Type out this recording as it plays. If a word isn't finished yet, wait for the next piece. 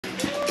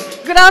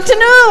Good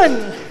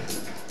afternoon.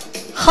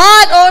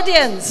 Hard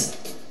audience.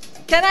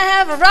 Can I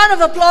have a round of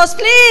applause,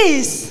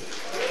 please?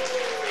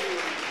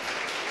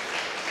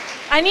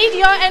 I need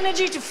your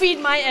energy to feed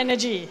my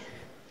energy.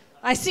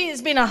 I see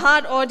it's been a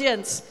hard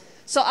audience.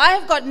 So I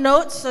have got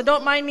notes, so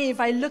don't mind me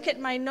if I look at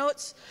my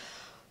notes.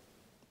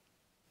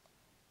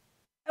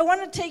 I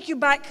want to take you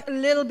back a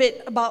little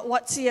bit about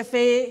what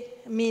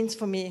CFA means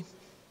for me.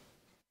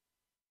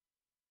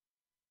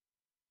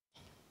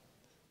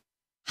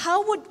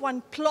 How would one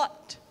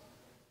plot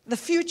the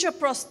future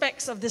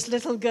prospects of this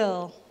little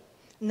girl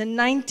in the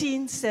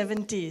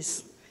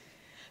 1970s?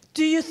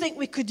 Do you think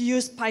we could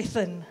use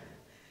Python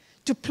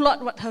to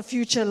plot what her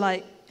future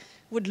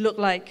would look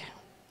like?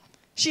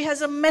 She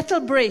has a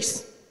metal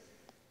brace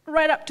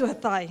right up to her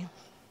thigh.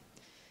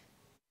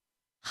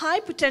 High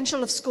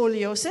potential of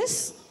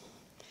scoliosis,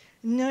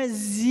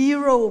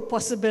 zero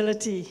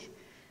possibility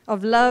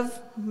of love,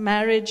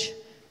 marriage,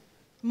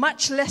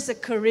 much less a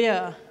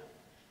career,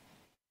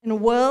 in a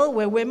world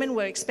where women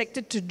were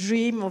expected to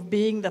dream of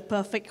being the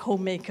perfect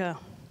homemaker.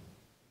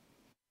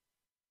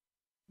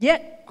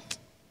 Yet,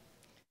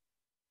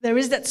 there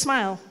is that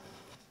smile.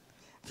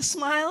 The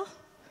smile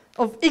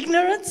of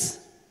ignorance,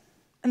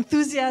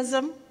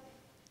 enthusiasm,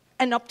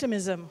 and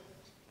optimism.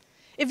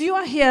 If you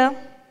are here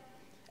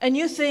and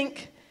you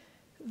think,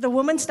 the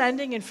woman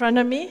standing in front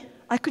of me,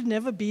 I could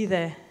never be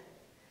there.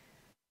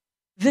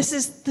 This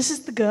is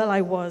the girl I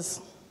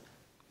was.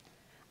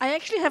 I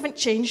actually haven't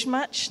changed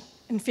much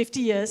in 50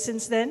 years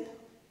since then.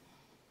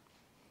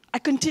 I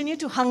continue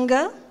to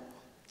hunger,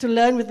 to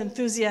learn with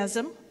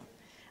enthusiasm.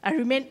 I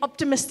remain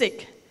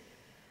optimistic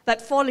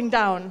that falling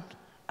down,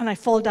 and I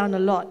fall down a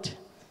lot,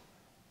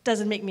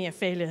 doesn't make me a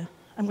failure.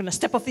 I'm going to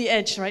step off the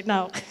edge right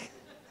now.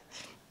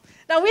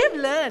 Now, we have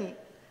learned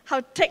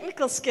how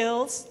technical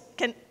skills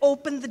can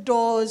open the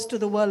doors to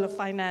the world of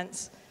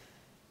finance.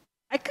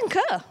 I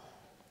concur.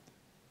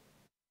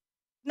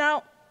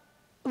 Now,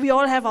 we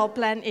all have our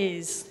plan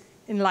A's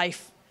in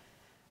life.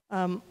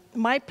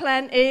 My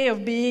plan A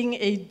of being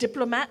a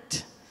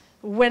diplomat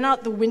went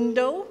out the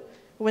window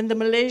when the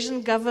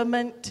Malaysian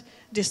government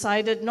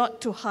decided not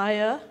to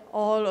hire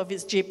all of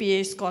its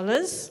JPA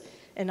scholars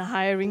in a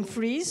hiring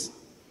freeze.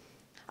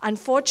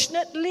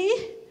 Unfortunately,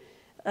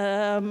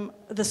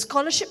 the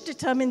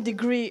scholarship-determined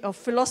degree of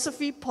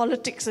philosophy,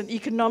 politics, and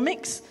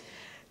economics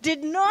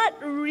did not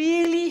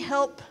really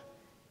help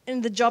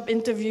in the job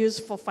interviews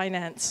for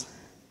finance.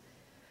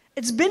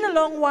 It's been a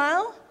long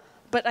while,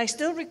 but I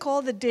still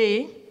recall the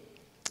day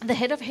the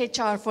head of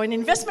HR for an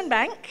investment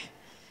bank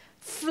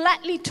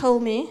flatly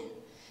told me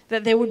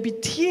that there would be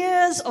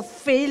tears of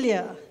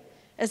failure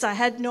as I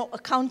had no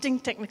accounting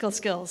technical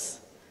skills.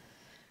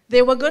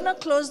 They were going to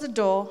close the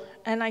door,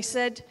 and I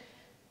said,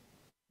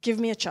 give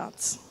me a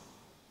chance.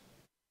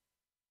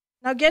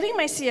 Now, getting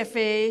my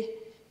CFA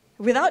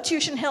without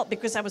tuition help,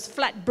 because I was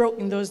flat broke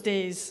in those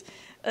days,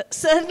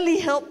 certainly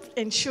helped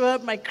ensure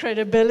my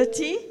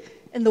credibility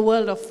in the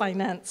world of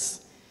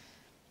finance.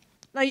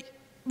 Now,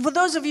 for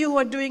those of you who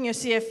are doing your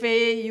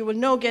CFA, you will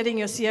know getting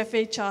your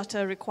CFA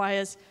charter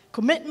requires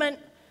commitment,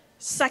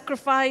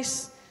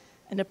 sacrifice,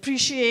 and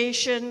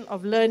appreciation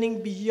of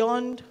learning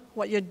beyond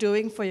what you're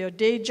doing for your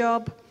day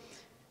job.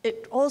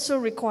 It also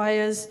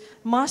requires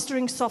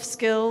mastering soft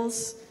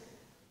skills,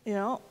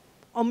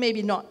 or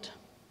maybe not.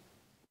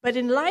 But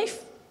in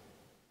life,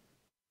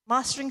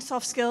 mastering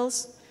soft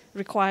skills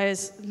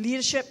requires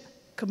leadership,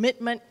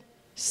 commitment,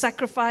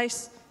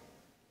 sacrifice,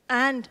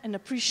 and an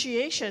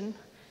appreciation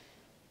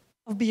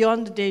of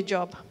beyond the day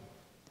job.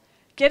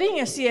 Getting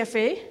a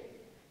CFA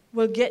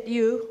will get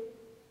you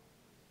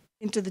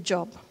into the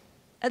job.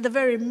 At the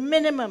very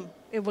minimum,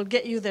 it will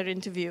get you their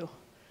interview.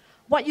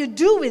 What you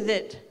do with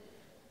it,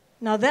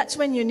 now that's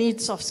when you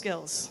need soft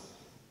skills.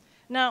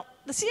 Now,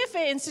 the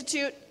CFA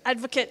Institute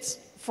advocates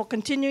for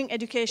continuing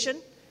education.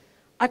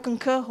 I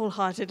concur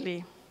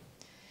wholeheartedly.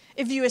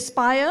 If you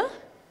aspire,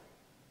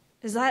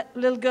 as that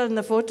little girl in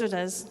the photo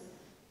does,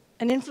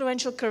 an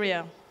influential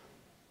career,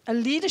 a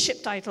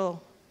leadership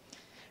title,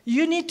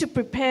 you need to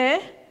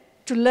prepare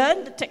to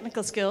learn the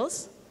technical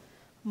skills,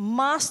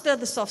 master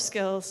the soft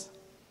skills,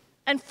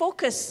 and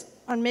focus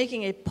on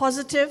making a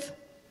positive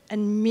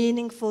and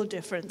meaningful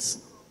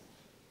difference.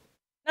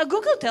 Now,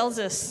 Google tells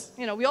us,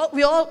 we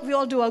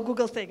all do our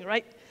Google thing,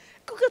 right?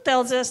 Google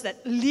tells us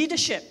that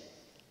leadership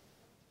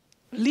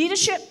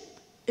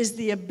is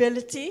the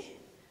ability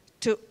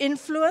to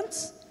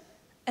influence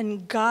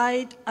and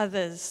guide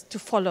others to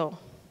follow.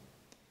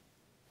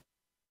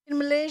 In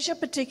Malaysia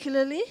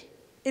particularly,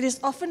 it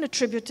is often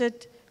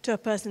attributed to a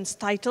person's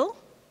title,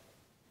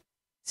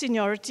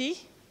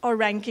 seniority, or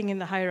ranking in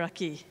the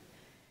hierarchy.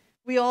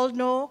 We all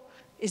know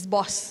is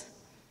boss.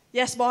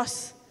 Yes,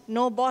 boss.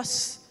 No,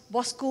 boss.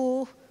 Boss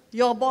cool.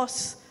 Your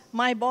boss.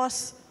 My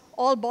boss.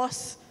 All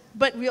boss.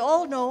 But we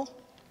all know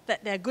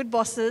that there are good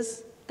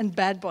bosses and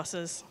bad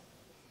bosses.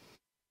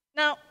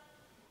 Now,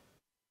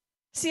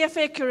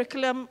 CFA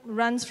curriculum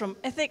runs from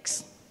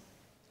ethics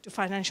to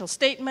financial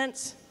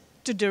statements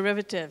to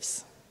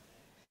derivatives.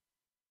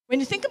 When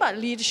you think about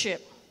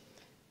leadership,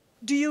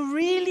 do you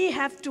really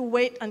have to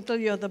wait until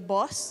you're the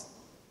boss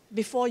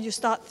before you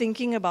start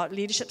thinking about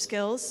leadership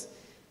skills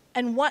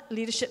and what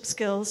leadership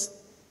skills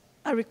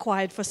are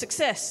required for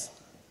success.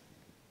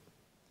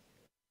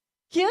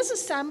 Here's a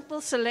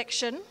sample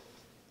selection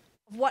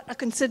of what are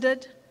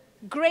considered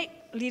great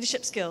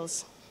leadership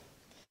skills.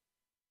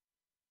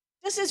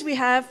 Just as we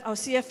have our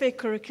CFA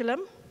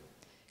curriculum,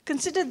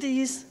 consider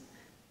these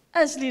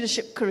as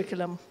leadership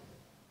curriculum.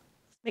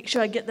 Make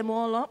sure I get them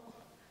all up.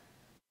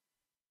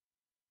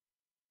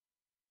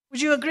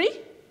 Would you agree?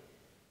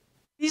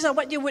 These are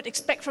what you would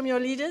expect from your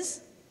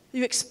leaders.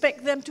 You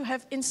expect them to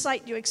have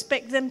insight. You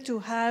expect them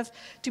to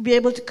be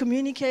able to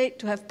communicate,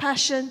 to have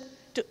passion,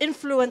 to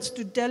influence,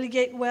 to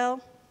delegate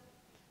well.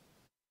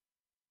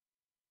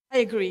 I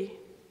agree.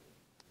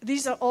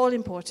 These are all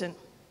important.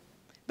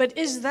 But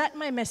is that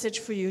my message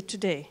for you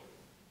today?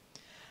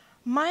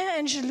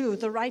 Maya Angelou,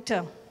 the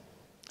writer,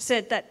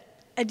 said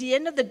that at the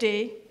end of the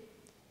day,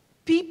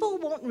 people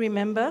won't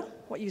remember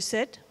what you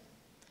said,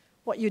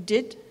 what you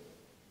did.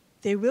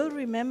 They will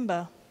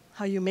remember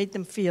how you made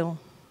them feel.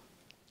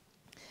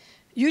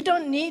 You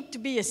don't need to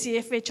be a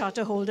CFA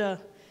charter holder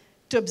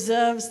to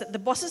observe that the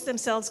bosses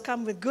themselves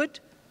come with good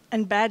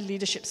and bad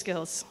leadership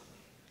skills.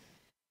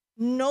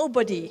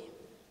 Nobody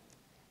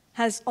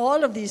has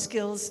all of these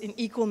skills in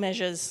equal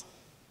measures.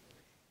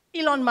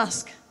 Elon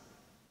Musk,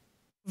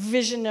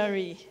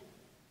 visionary,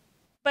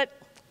 but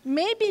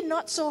maybe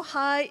not so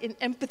high in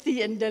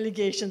empathy and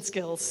delegation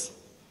skills.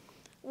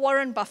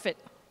 Warren Buffett,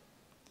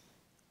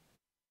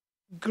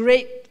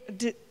 great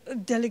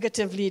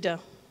delegative leader,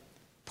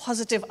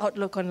 positive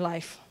outlook on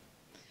life.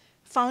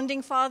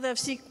 Founding father of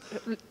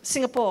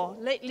Singapore,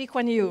 late Lee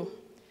Kuan Yew,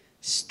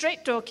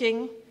 straight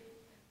talking,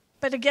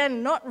 but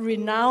again, not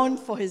renowned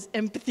for his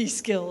empathy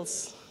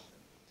skills.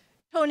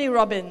 Tony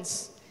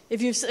Robbins.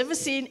 If you've ever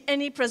seen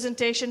any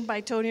presentation by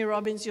Tony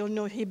Robbins, you'll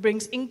know he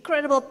brings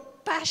incredible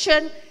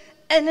passion,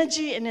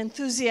 energy, and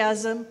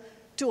enthusiasm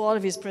to all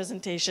of his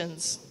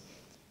presentations.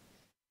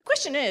 The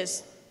question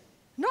is,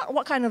 not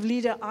what kind of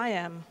leader I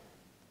am.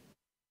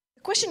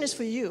 The question is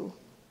for you.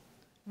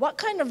 What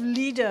kind of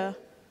leader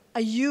are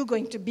you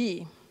going to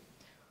be?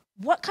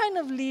 What kind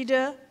of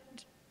leader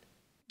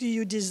do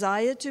you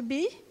desire to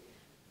be?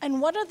 And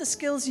what are the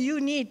skills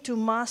you need to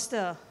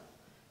master?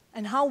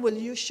 And how will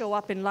you show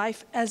up in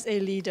life as a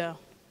leader?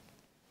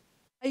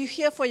 Are you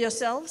here for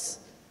yourselves?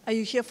 Are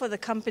you here for the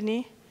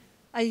company?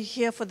 Are you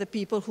here for the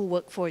people who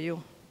work for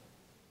you?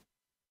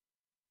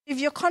 If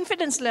your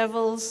confidence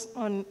levels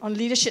on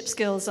leadership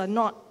skills are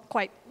not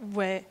quite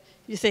where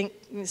you think,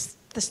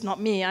 that's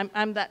not me,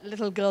 I'm that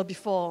little girl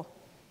before,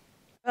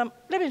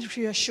 let me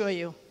reassure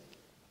you.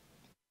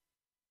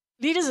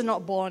 Leaders are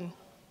not born.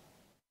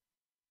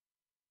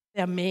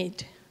 They're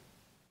made.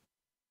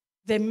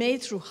 They're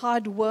made through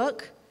hard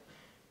work,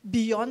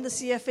 beyond the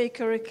CFA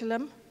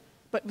curriculum,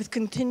 but with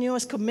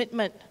continuous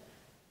commitment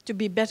to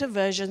be better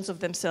versions of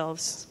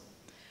themselves.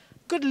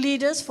 Good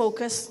leaders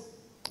focus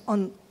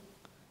on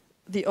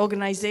the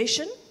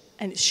organization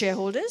and its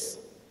shareholders,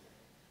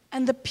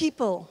 and the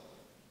people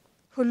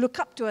who look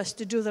up to us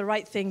to do the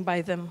right thing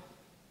by them.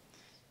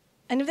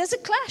 And if there's a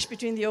clash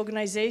between the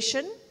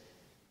organization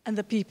and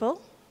the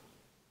people,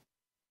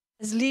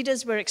 as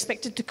leaders, we're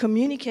expected to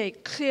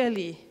communicate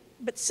clearly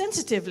but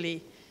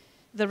sensitively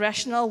the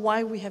rationale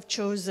why we have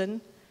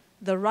chosen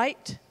the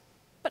right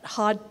but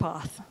hard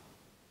path.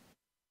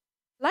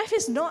 Life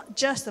is not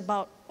just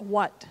about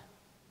what,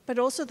 but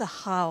also the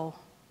how.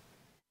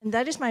 And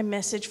that is my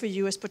message for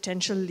you as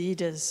potential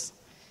leaders.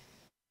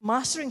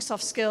 Mastering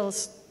soft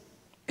skills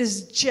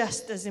is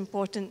just as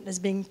important as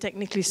being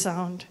technically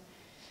sound.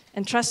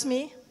 And trust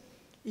me,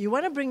 you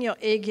want to bring your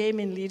A game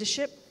in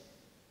leadership,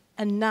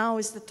 and now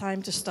is the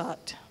time to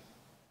start.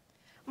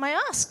 My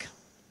ask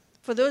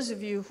for those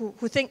of you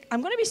who think,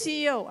 I'm going to be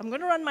CEO, I'm going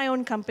to run my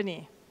own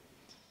company.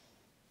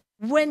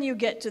 When you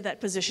get to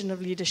that position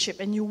of leadership,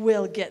 and you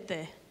will get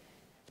there,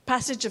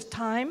 passage of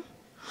time,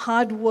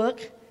 hard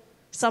work,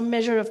 some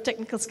measure of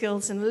technical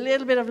skills, and a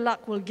little bit of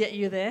luck will get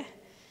you there.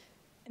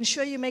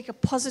 Ensure you make a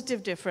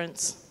positive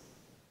difference.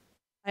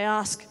 I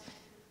ask,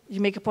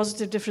 you make a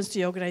positive difference to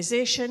your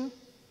organization,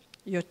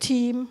 your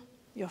team,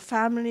 your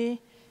family,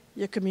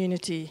 your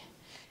community.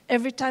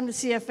 Every time the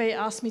CFA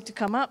asks me to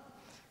come up,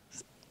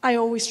 I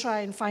always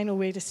try and find a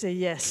way to say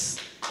yes.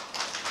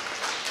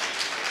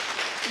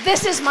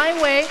 This is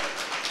my way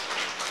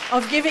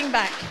of giving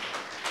back,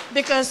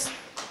 because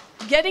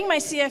getting my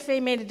CFA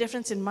made a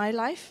difference in my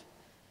life.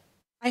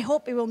 I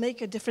hope it will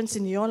make a difference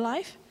in your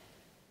life,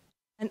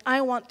 and I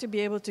want to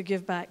be able to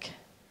give back.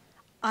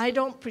 I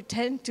don't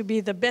pretend to be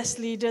the best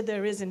leader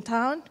there is in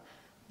town,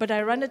 but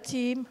I run a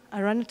team,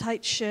 I run a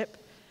tight ship,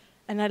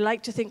 and I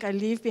like to think I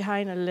leave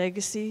behind a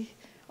legacy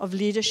of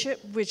leadership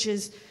which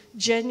is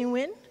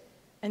genuine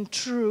and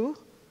true,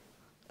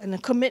 and a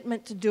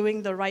commitment to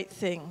doing the right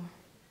thing.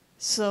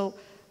 So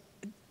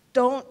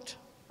don't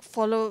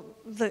follow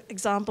the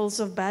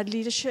examples of bad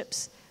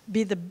leaderships.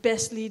 Be the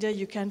best leader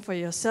you can for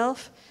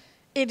yourself.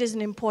 It is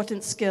an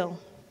important skill.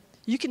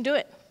 You can do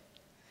it.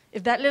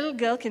 If that little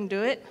girl can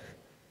do it,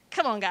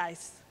 come on,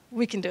 guys,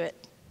 we can do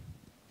it.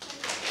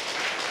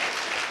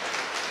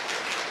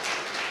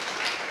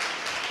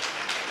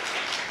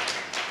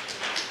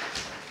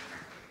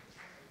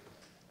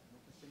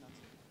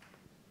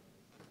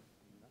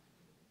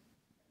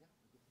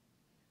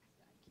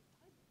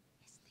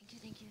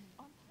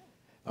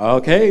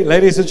 Okay,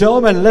 ladies and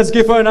gentlemen, let's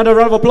give her another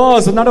round of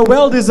applause, another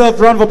well-deserved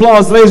round of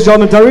applause. Ladies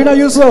and gentlemen, Darina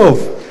Yusof,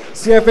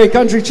 CFA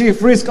Country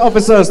Chief Risk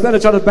Officer, Standard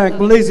Chartered Bank,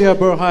 Malaysia,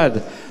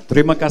 Berhad.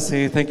 Terima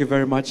kasih, thank you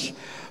very much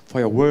for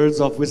your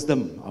words of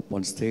wisdom up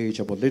on stage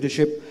about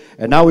leadership.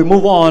 And now we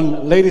move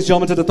on, ladies and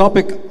gentlemen, to the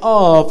topic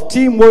of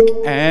teamwork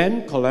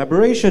and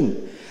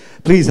collaboration.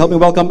 Please help me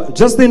welcome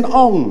Justin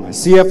Ong,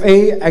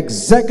 CFA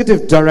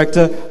Executive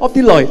Director of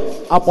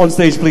Deloitte, up on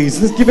stage,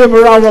 please. Let's give him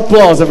a round of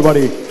applause,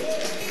 everybody.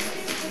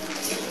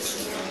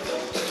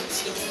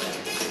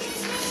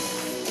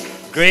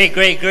 Great,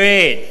 great,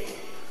 great.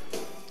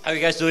 How are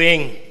you guys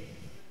doing?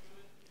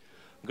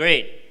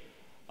 Great.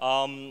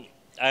 I'm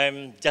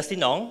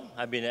Justin Ong.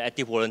 I've been an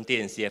active volunteer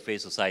in CFA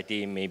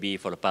Society maybe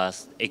for the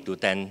past 8 to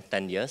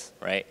 10 years,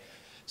 right?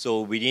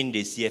 So within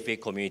the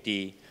CFA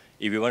community,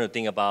 if you want to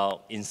think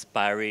about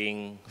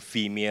inspiring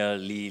female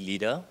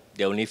leader,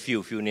 there are only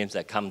few names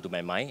that come to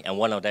my mind, and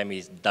one of them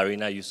is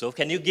Darina Yusof.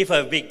 Can you give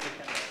her a big...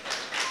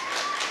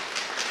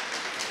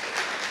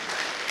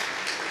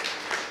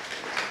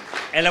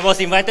 And I was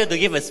invited to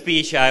give a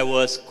speech. I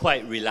was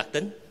quite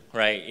reluctant,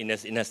 right, in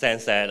a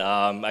sense that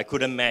I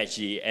couldn't match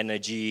the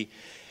energy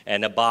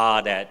and the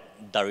bar that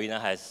Darina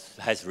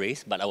has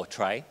raised, but I will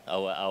try.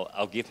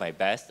 I'll give my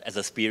best as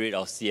a spirit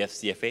of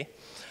CFA.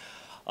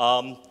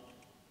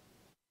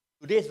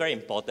 Today is very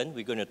important.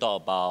 We're going to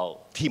talk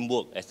about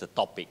teamwork as a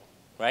topic,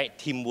 right?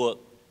 Teamwork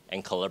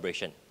and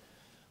collaboration.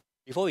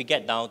 Before we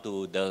get down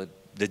to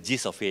the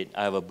gist of it,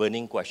 I have a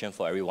burning question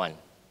for everyone.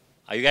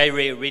 Are you guys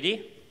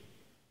ready?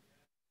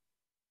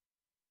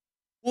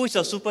 Who is a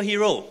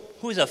superhero?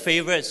 Who is a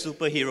favorite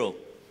superhero?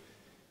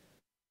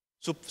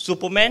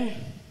 Superman?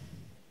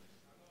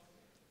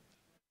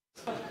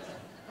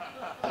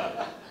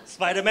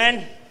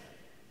 Spider-Man?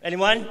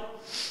 Anyone?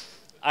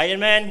 Iron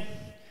Man?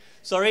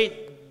 Sorry,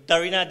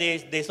 Darina,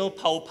 there's no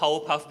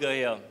Powerpuff Girl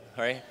here,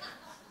 right?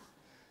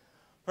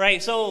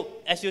 Right, so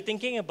as you're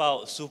thinking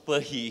about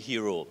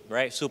superhero,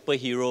 right?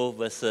 Superhero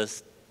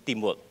versus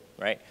teamwork,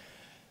 right?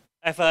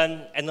 I have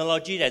an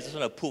analogy that I just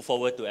want to put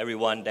forward to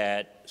everyone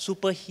that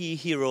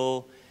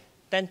superhero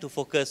tend to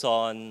focus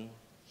on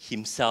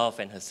himself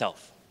and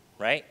herself,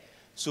 right?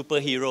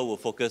 Superhero will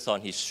focus on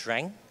his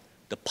strength,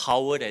 the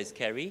power that is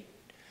carried,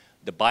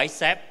 the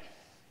bicep,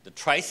 the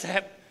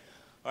tricep,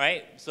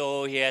 right?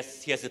 So he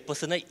has a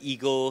personal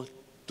ego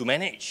to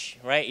manage,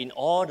 right? In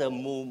all the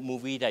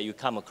movie that you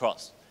come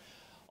across.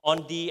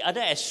 On the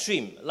other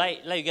extreme,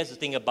 like you guys to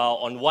think about,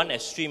 on one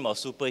extreme of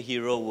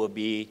superhero will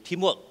be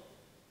teamwork.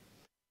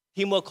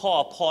 Teamwork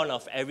call upon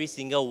of every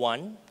single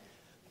one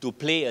to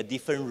play a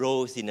different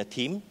roles in a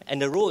team,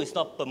 and the role is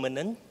not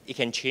permanent, it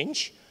can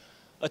change.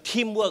 A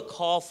teamwork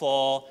call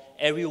for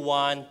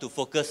everyone to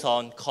focus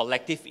on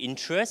collective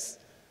interests,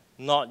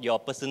 not your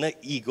personal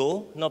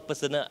ego, not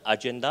personal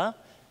agenda,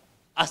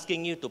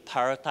 asking you to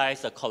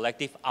prioritize a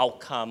collective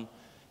outcome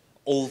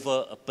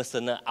over a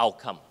personal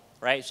outcome,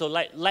 right? So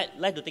like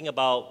to think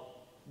about,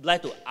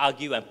 like to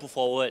argue and put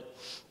forward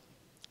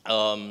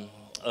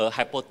a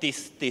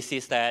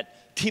hypothesis that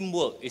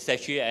teamwork is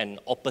actually an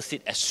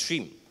opposite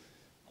extreme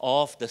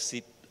of the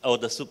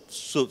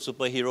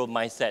superhero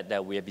mindset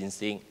that we have been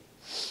seeing.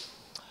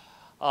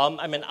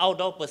 I'm an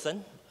outdoor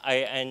person.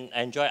 I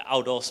enjoy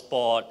outdoor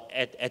sport,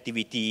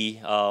 activity.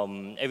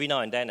 Every now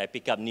and then I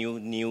pick up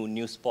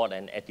new sport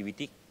and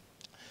activity.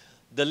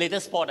 The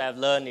latest sport I've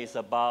learned is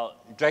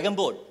about dragon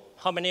boat.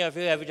 How many of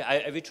you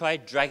have you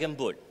tried dragon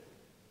boat?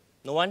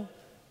 No one?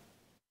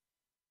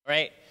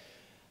 Right?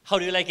 How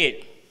do you like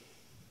it?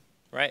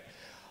 Right?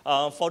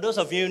 For those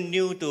of you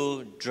new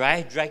to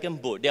dragon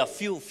boat, there are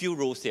few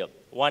rules here.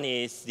 One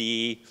is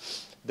the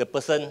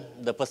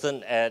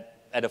person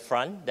at the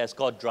front, that's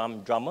called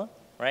drummer,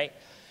 right?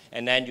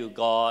 And then you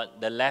got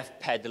the left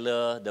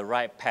paddler, the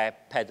right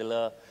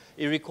paddler.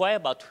 It requires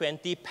about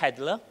 20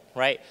 paddler,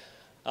 right?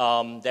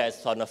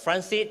 That's on the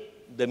front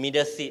seat, the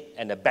middle seat,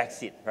 and the back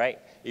seat, right?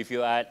 If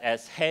you are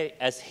as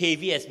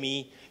heavy as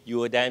me, you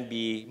will then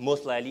be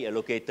most likely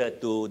allocated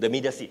to the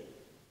middle seat.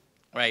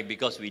 Right,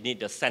 because we need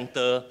the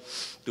center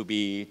to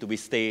be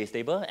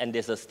stable, and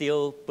there's a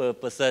still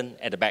person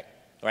at the back,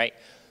 right?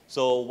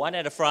 So one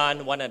at the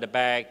front, one at the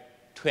back,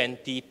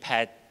 20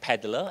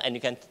 paddler, and you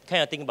can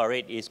kind of think about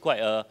it, it's quite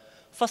a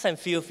fast and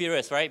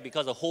furious, right?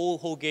 Because the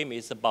whole game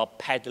is about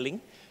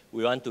paddling.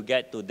 We want to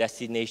get to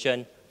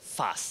destination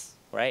fast,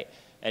 right?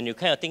 And you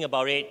kind of think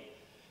about it,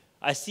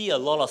 I see a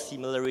lot of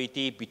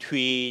similarity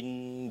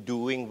between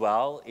doing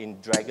well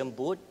in dragon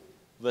boat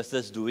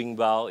versus doing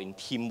well in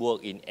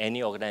teamwork in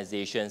any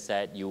organizations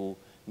that you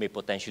may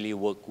potentially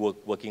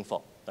working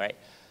for, right?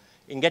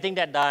 In getting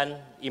that done,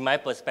 in my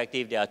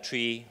perspective, there are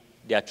three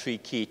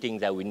key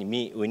things that we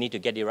need to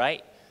get it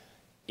right.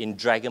 In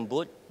dragon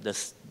boat,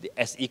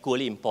 as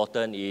equally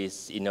important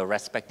is in a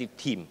respective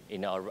team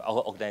in our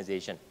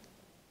organization.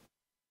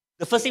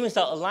 The first thing is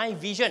to align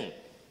vision.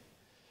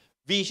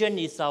 Vision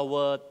is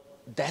our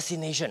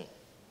destination,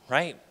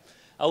 right?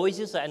 I always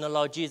use the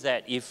analogy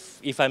that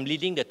if I'm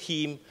leading the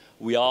team,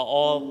 we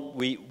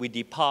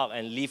depart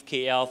and leave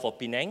KL for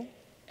Penang,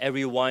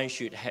 everyone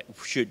should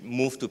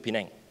move to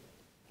Penang,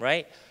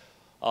 right?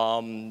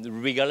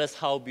 Regardless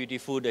how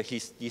beautiful the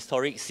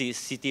historic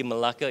city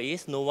Malacca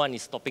is, no one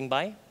is stopping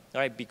by,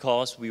 right?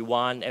 Because we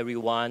want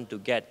everyone to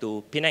get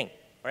to Penang,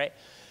 right?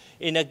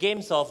 In the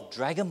games of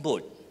Dragon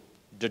Boat,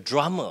 the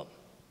drummer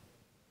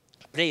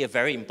play a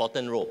very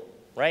important role,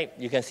 right?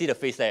 You can see the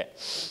face there,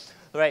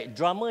 right?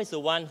 Drummer is the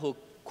one who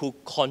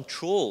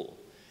control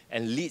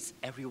and leads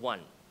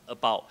everyone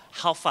about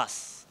how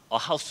fast or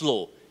how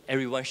slow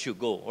everyone should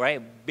go,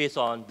 right? Based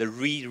on the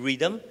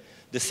rhythm,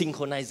 the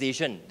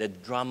synchronization the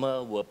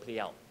drummer will play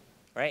out,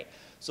 right?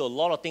 So a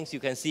lot of things you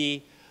can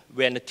see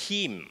when a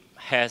team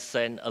has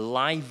an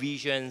aligned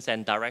visions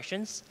and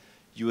directions,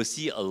 you will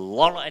see a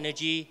lot of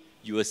energy,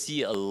 you will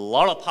see a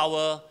lot of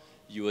power,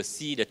 you will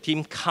see the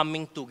team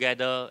coming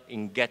together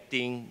in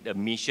getting the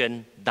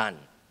mission done.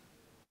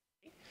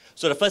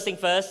 So the first thing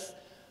first,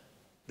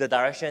 the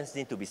directions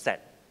need to be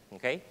set,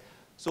 okay?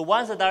 So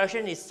once the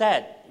direction is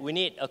set, we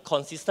need a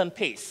consistent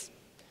pace.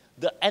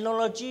 The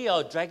analogy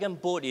of Dragon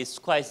Boat is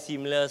quite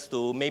similar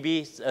to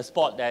maybe a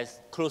sport that's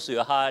close to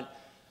your heart,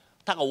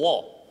 tug of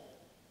war,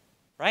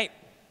 right?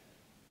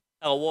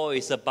 Tug of war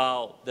is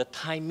about the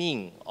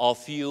timing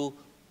of you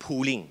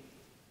pulling,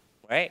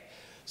 right?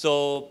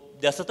 So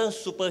there are certain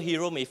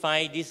superhero may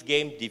find this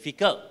game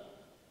difficult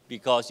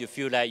because you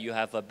feel like you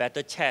have a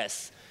better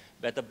chest,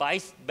 better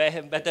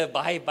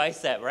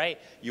bicep, right?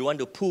 You want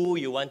to pull,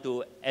 you want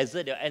to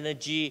exert your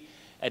energy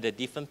at a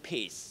different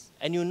pace.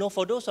 And you know,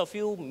 for those of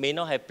you who may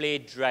not have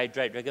played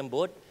Dragon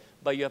Boat,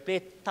 but you have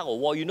played tug of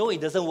war, you know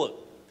it doesn't work.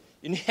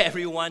 You need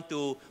everyone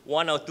to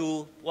one,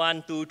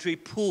 two, three,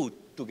 pull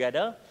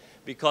together,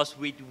 because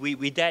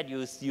with that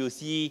you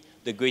see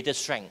the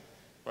greatest strength,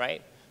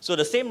 right? So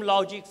the same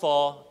logic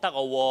for tug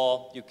of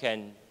war, you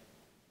can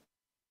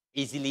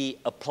easily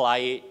apply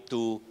it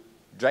to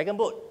Dragon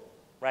Boat,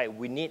 right?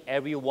 We need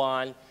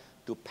everyone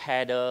to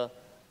paddle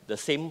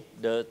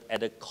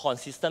at a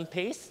consistent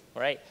pace,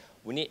 right?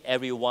 We need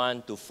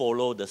everyone to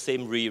follow the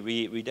same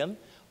rhythm.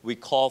 We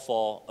call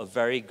for a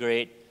very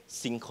great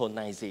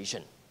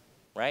synchronization,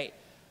 right?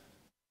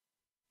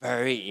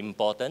 Very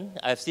important.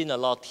 I've seen a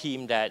lot of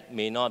teams that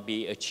may not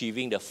be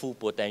achieving the full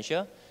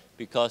potential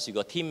because you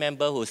got team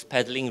member who's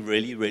paddling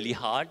really, really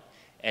hard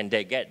and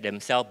they get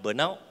themselves burnt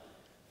out.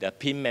 The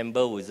team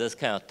member who just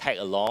kind of tag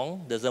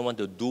along, doesn't want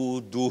to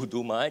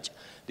do much.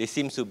 They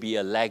seem to be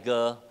a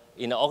lagger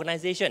in the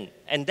organization.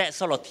 And that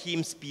sort of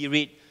team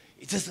spirit,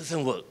 it just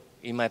doesn't work,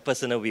 in my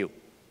personal view,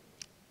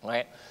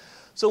 right?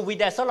 So with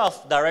that sort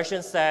of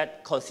direction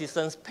set,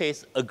 consistent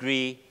pace,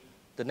 agree,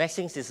 the next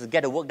thing is to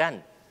get the work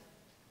done.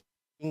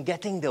 In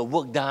getting the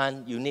work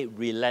done, you need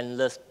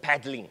relentless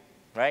paddling,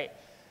 right?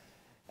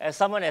 As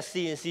someone as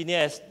senior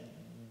as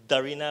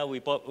Darina,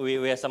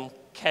 we have some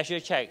casual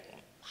check.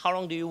 How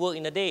long do you work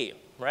in a day,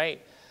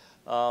 right?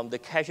 The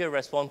casual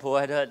response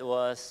provided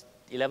was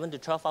 11 to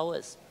 12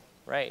 hours,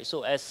 right?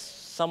 So as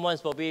someone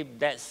is probably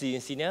that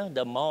senior,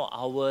 the amount of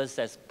hours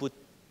that's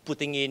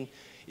putting in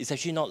is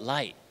actually not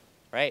light,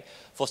 right?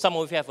 For some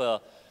of you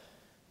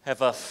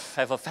have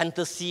a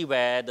fantasy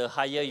where the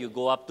higher you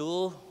go up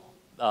to,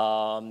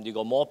 you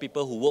got more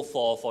people who work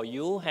for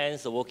you,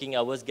 hence the working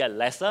hours get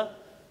lesser.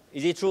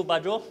 Is it true,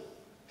 Badro?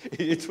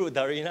 Is it true,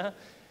 Darina?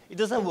 It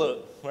doesn't work,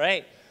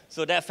 right?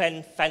 So that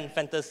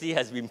fantasy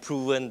has been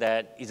proven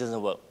that it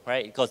doesn't work,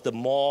 right? Because the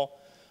more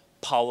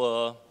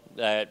power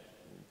that,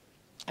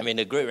 I mean,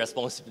 the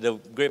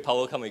great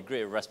power comes with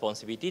great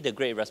responsibility. The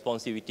great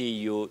responsibility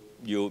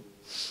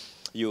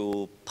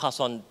you pass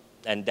on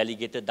and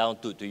delegate it down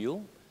to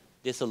you.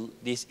 This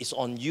is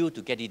on you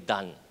to get it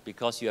done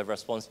because you have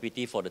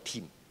responsibility for the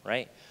team,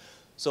 right?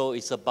 So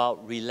it's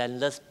about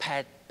relentless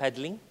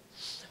paddling.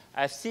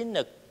 I've seen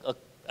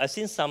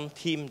some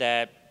team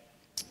that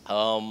there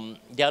are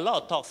a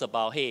lot of talks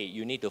about, hey,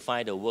 you need to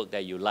find the work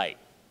that you like.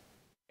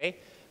 Okay,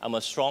 I'm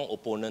a strong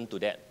opponent to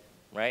that,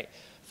 right?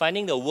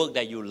 Finding the work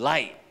that you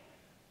like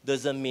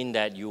doesn't mean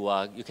that you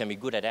can be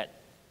good at that.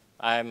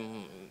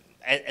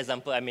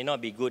 Example, I may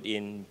not be good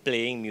in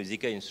playing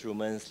musical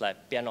instruments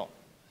like piano.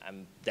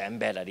 I'm damn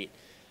bad at it.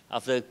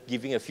 After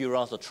giving a few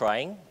rounds of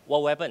trying,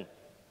 what will happen?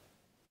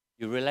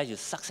 You realize you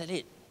suck at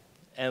it.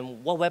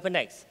 And what will happen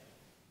next?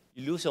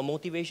 You lose your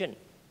motivation,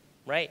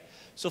 right?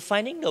 So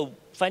finding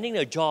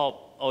a job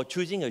or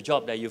choosing a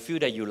job that you feel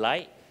that you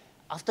like,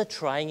 after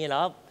trying it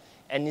out,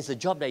 and it's a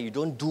job that you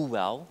don't do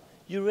well,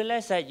 you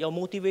realize that your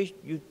motivation,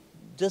 you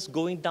just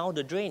going down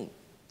the drain,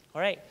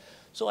 all right?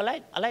 So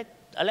I like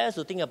us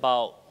to think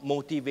about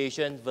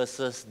motivation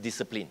versus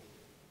discipline.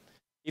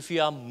 If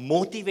you are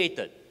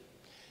motivated,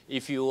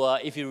 if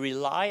you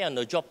rely on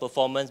the job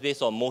performance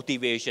based on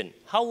motivation,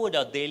 how would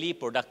our daily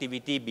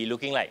productivity be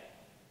looking like?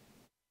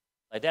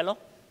 Like that, no? All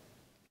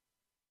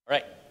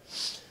right.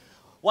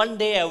 One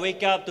day I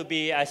wake up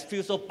I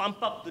feel so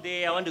pumped up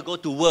today, I want to go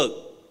to work.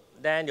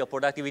 Then your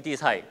productivity is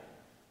high.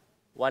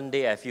 One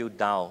day I feel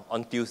down.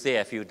 On Tuesday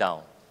I feel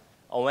down.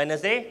 On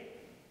Wednesday,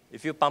 you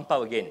feel pumped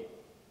up again,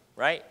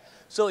 right?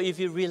 So if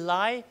you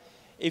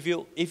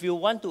if you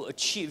want to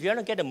achieve, if you want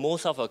to get the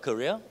most out of your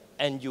career,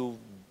 and you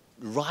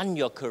run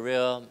your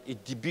career, you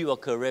build your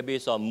career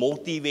based on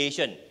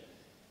motivation,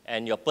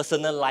 and your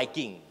personal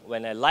liking.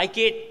 When I like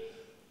it,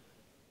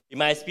 in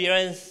my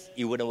experience,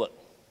 it wouldn't work,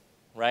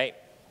 right?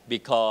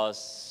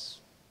 Because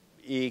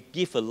it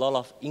gives a lot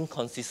of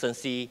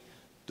inconsistency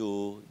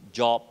to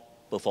job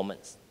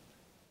performance,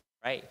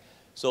 right?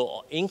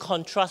 So in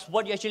contrast,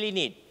 what you actually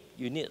need,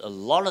 you need a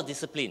lot of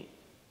discipline.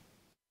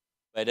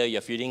 Whether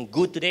you're feeling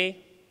good today,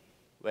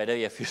 whether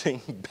you're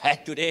feeling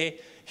bad today,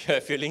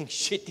 you're feeling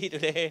shitty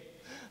today,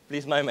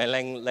 please mind my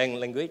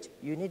language,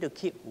 you need to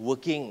keep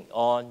working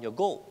on your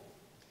goal.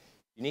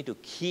 You need to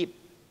keep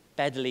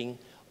pedaling.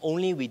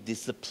 Only with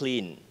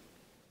discipline,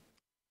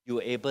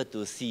 you're able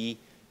to see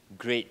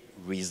great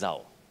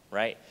result,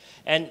 right?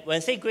 And when I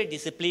say great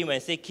discipline, when I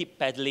say keep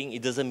pedaling,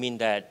 it doesn't mean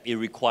that it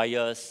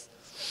requires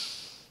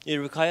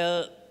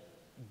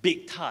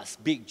big tasks,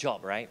 big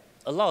job, right?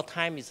 A lot of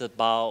time it's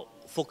about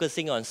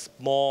focusing on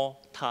small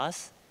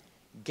tasks,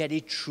 get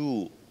it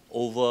through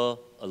over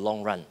a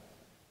long run.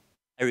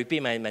 I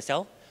repeat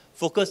myself,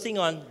 focusing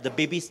on the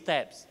baby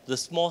steps, the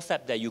small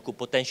steps that you could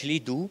potentially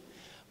do,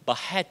 but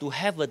had to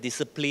have a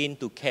discipline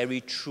to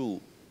carry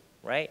through,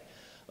 right?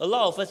 A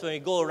lot of us, when we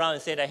go around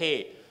and say that,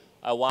 hey,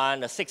 I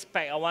want a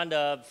six-pack, I want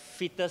the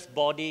fittest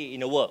body in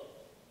the world,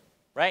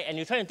 right? And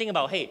you're trying to think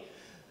about, hey,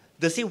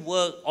 does it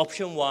work,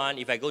 option 1,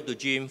 if I go to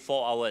gym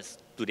 4 hours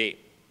today?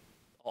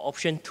 Or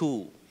option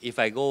 2, if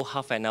I go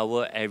half an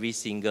hour every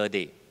single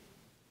day?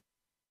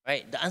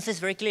 Right? The answer is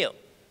very clear,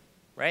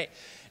 right?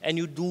 And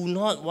you do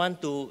not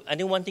want to, I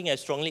think one thing I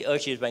strongly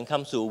urge is when it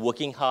comes to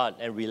working hard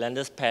and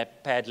relentless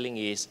paddling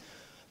is,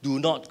 do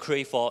not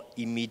crave for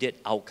immediate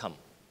outcome.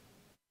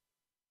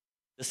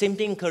 The same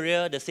thing in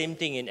career, the same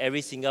thing in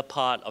every single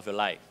part of your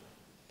life.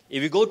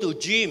 If you go to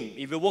gym,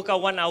 if you work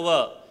out 1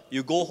 hour,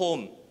 you go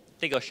home,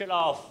 take your shirt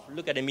off,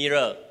 look at the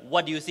mirror,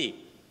 what do you see?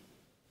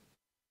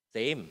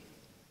 Same.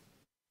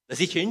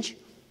 Does it change?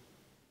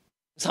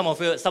 Some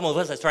of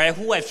us have tried.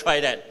 Who have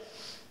tried that?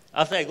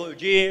 After I go to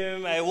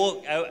gym, I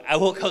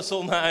woke out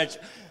so much.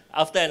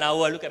 After an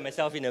hour, I look at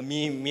myself in the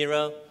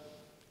mirror.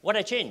 What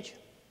I change?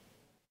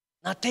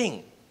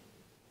 Nothing.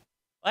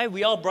 Right?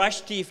 We all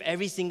brush teeth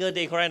every single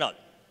day, correct or not?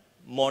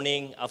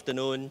 Morning,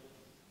 afternoon.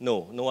 No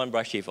one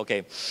brush teeth.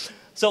 Okay.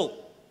 So,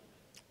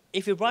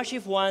 if you brush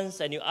teeth once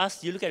and you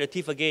look at your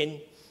teeth again,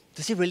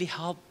 does it really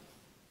help?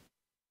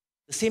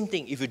 The same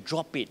thing, if you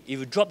drop it, if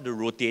you drop the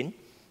routine,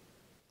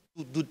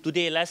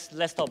 today, let's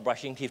stop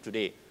brushing teeth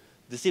today.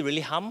 Does it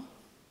really harm?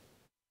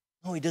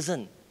 No, it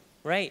doesn't,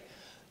 right?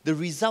 The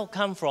result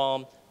comes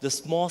from the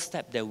small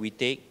step that we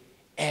take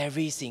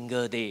every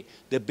single day,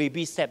 the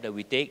baby step that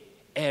we take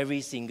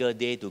every single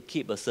day to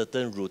keep a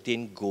certain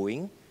routine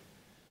going.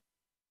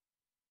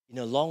 In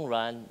the long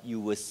run, you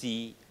will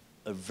see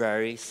a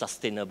very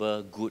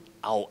sustainable, good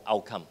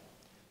outcome.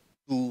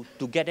 To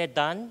get that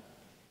done,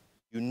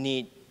 you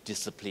need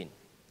discipline.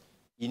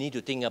 You need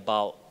to think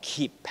about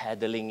keep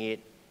pedaling it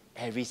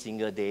every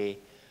single day.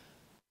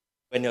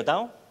 When you're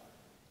down,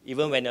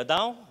 even when you're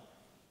down,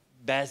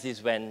 best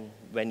is when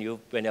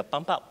you're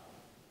pumped up.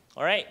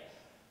 All right?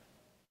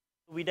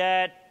 With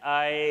that,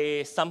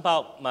 I sum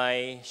up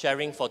my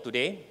sharing for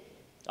today.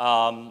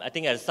 I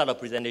think at the start of the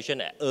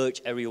presentation, I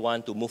urge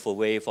everyone to move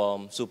away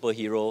from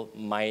superhero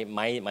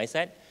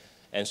mindset.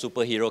 And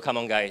superhero, come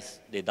on guys,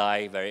 they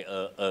die very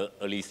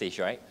early stage,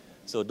 right?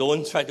 So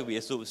don't try to be a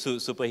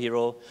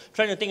superhero.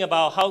 Try to think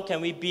about how can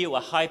we build a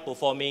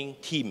high-performing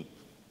team.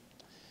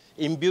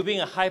 In building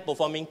a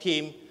high-performing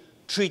team,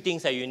 3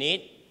 things that you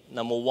need.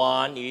 Number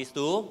 1 is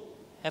to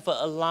have an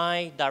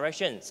aligned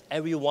directions.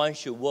 Everyone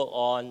should work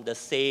on the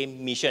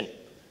same mission.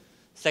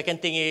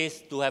 Second thing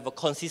is to have a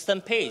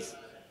consistent pace.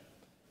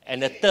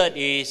 And the third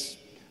is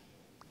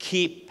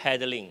keep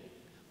pedaling.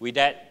 With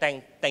that,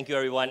 thank you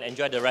everyone.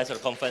 Enjoy the rest of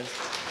the conference.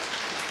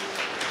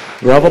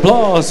 Round of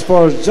applause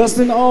for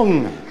Justin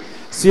Ong,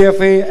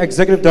 CFA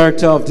Executive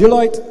Director of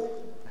Deloitte.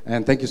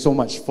 And thank you so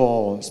much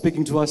for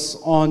speaking to us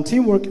on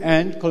teamwork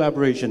and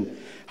collaboration.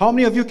 How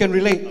many of you can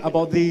relate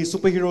about the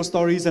superhero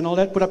stories and all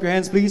that? Put up your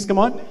hands, please. Come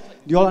on. Do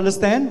you all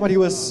understand what he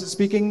was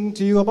speaking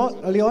to you about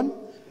early on?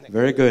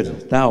 Very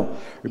good. Now,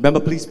 remember,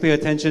 please pay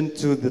attention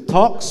to the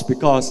talks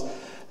because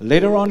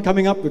later on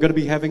coming up, we're going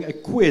to be having a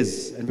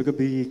quiz and we're going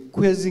to be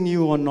quizzing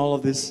you on all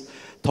of these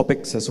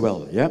topics as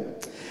well. Yeah.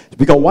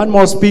 We got one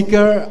more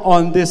speaker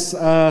on this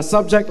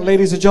subject,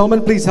 ladies and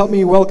gentlemen. Please help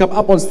me welcome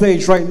up on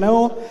stage right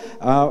now,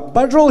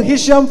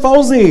 Badrulhisyam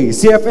Fauzi,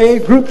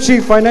 CFA Group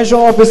Chief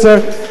Financial Officer,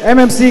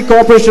 MMC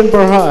Corporation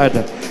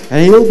Berhad.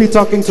 And he'll be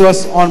talking to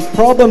us on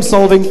problem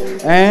solving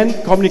and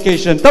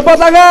communication. Tepat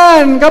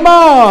tangan, come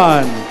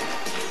on!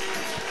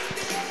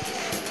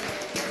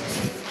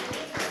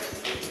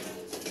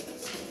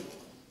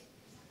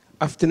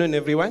 Afternoon,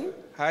 everyone.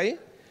 Hi.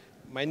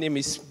 My name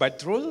is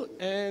Badrul,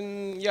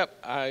 and yep,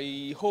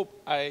 I hope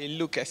I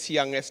look as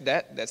young as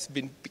that. That's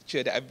been a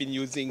picture that I've been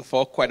using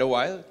for quite a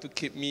while to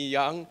keep me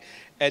young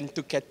and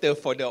to cater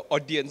for the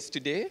audience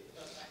today.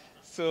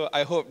 So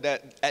I hope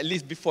that at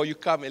least before you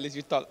come, at least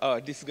you thought, oh,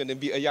 this is going to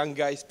be a young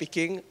guy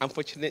speaking.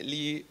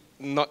 Unfortunately,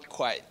 not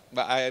quite,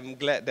 but I am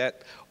glad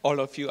that all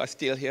of you are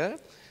still here.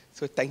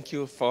 So thank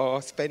you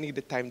for spending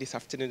the time this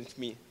afternoon with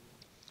me.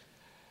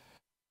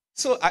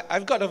 So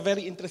I've got a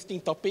very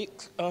interesting topic,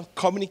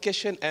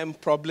 communication and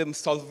problem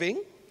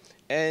solving.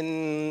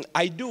 And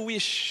I do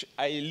wish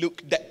I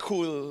looked that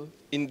cool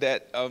in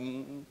that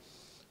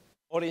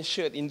orange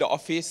shirt in the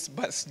office,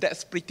 but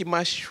that's pretty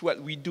much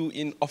what we do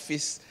in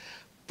office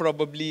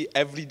probably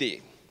every day.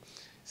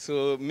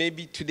 So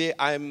maybe today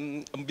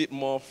I'm a bit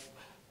more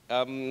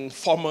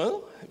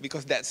formal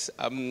because that's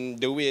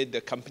the way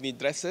the company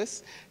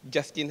dresses.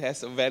 Justin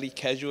has a very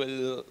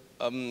casual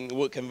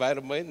work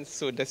environment,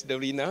 so does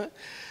Darina.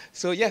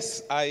 So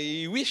yes,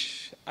 I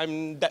wish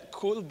I'm that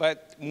cool,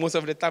 but most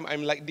of the time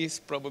I'm like this,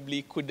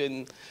 probably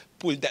couldn't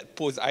pull that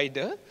pose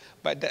either.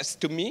 But that's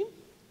to me,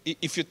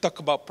 if you talk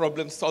about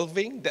problem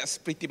solving, that's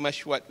pretty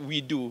much what we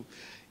do,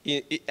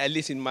 at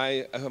least in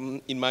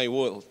my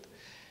world.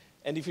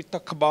 And if you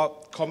talk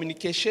about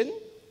communication,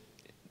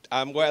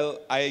 well,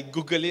 I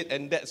Google it,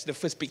 and that's the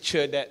first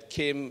picture that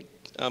came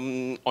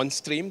on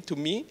stream to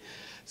me.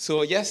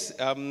 So yes,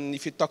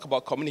 if you talk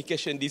about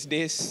communication these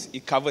days,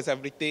 it covers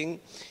everything: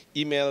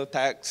 email,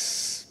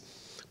 text,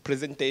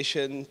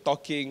 presentation,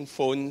 talking,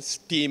 phones,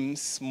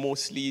 Teams,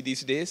 mostly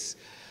these days.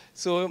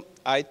 So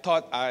I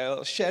thought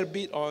I'll share a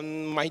bit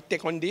on my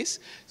take on this.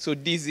 So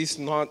this is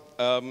not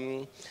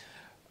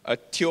a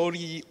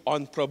theory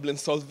on problem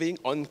solving,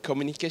 on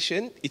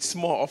communication. It's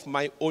more of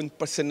my own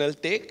personal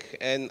take.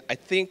 And I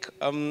think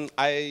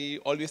I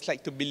always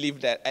like to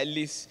believe that at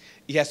least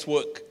it has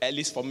worked, at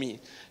least for me.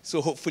 So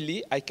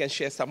hopefully I can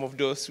share some of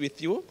those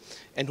with you.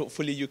 And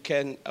hopefully you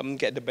can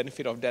get the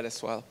benefit of that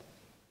as well.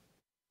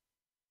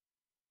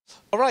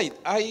 All right,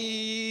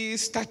 I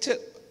started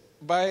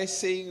by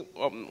saying,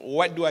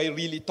 what do I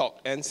really talk?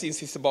 And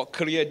since it's about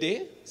career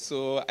day,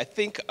 so I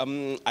think,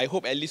 I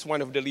hope at least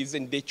one of the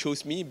reasons they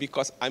chose me,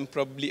 because I'm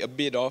probably a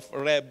bit of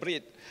rare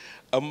breed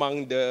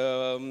among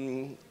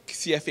the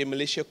CFA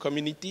Malaysia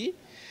community,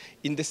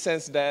 in the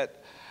sense that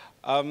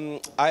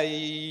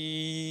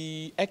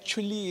I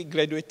actually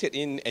graduated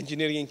in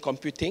engineering and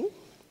computing,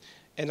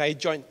 and I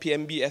joined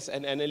PMB as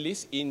an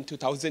analyst in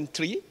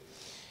 2003.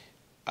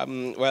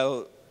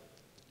 Well,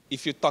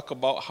 if you talk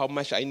about how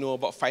much I know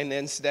about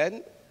finance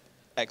then,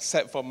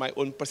 except for my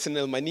own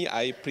personal money,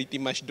 I pretty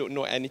much don't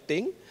know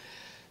anything.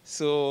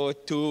 So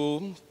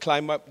to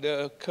climb up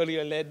the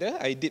career ladder,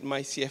 I did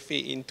my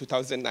CFA in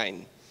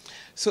 2009.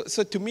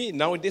 So to me,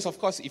 nowadays, of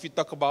course, if you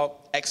talk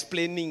about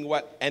explaining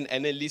what an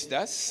analyst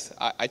does,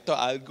 I thought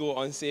I'll go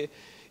on say,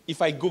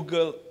 if I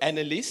Google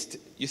analyst,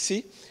 you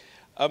see,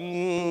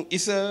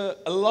 it's a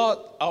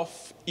lot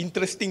of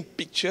interesting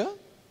picture.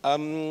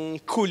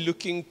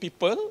 Cool-looking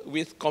people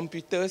with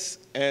computers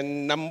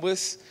and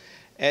numbers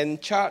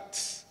and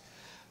charts,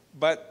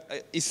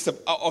 but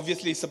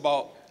obviously it's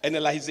about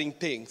analyzing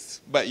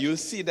things. But you'll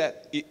see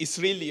that it's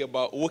really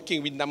about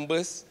working with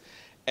numbers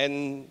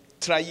and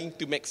trying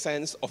to make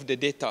sense of the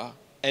data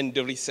and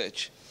the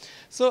research.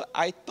 So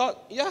I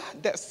thought, yeah,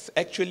 that's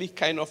actually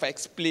kind of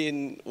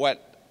explain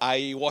what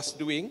I was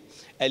doing,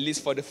 at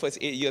least for the first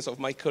 8 years of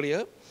my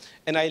career.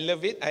 And I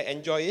love it, I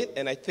enjoy it,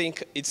 and I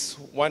think it's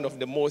one of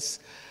the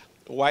most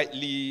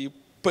widely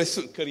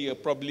pursued career,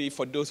 probably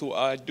for those who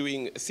are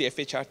doing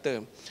CFA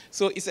charter.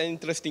 So it's an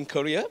interesting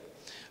career.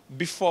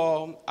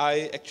 Before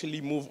I actually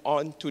move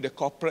on to the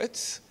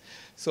corporates,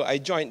 so I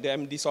joined the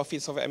MD's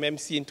office of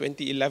MMC in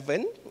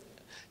 2011.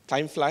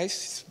 Time flies,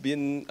 it's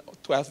been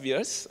 12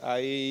 years.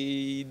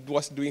 I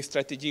was doing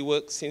strategy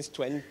work since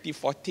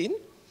 2014.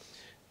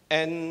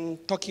 And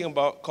talking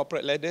about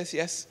corporate ladders,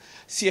 yes,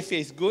 CFA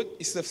is good.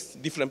 It serves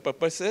different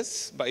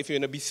purposes. But if you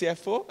want to be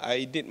CFO,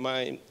 I did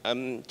my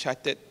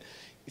chartered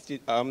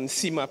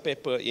CIMA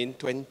paper in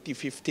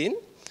 2015.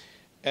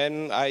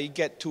 And I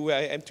get to where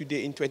I am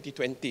today in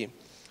 2020.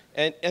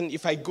 And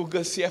if I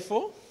Google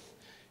CFO,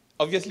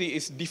 obviously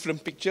it's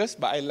different pictures,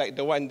 but I like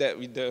the one that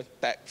with the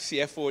tag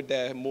CFO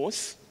there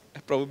most.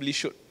 I probably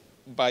should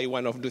buy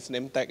one of those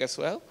name tags as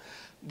well.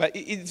 But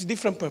it's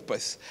different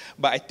purpose.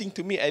 But I think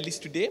to me, at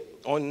least today,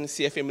 on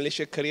CFA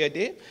Malaysia Career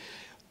Day,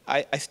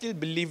 I still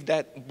believe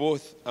that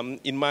both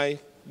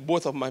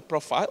both of my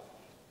profile,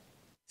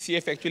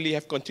 CFA actually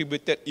have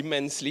contributed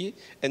immensely.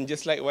 And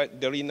just like what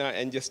Darina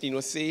and Justin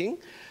was saying,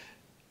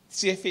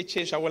 CFA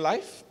changed our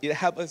life. It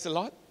helped us a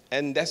lot.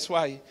 And that's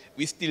why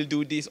we still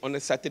do this on a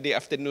Saturday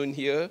afternoon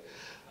here,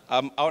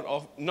 out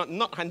of not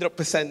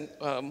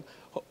 100%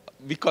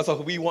 because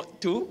of we want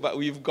to, but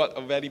we've got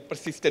a very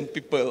persistent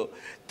people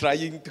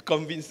trying to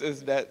convince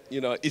us that,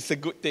 you know, it's a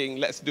good thing,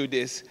 let's do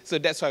this. So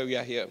that's why we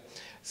are here.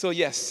 So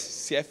yes,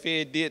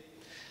 CFA did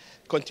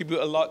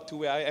contribute a lot to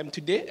where I am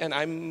today, and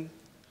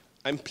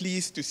I'm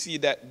pleased to see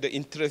that the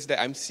interest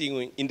that I'm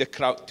seeing in the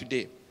crowd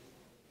today.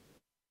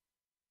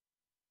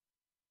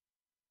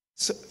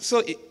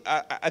 So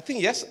I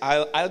think, yes,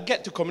 I'll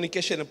get to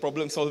communication and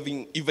problem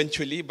solving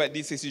eventually, but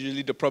this is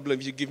usually the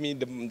problem. You give me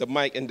the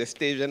mic and the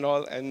stage and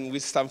all, and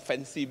with some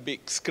fancy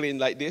big screen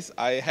like this,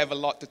 I have a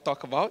lot to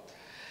talk about.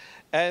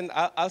 And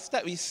I'll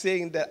start with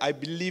saying that I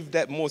believe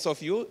that most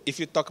of you, if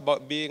you talk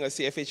about being a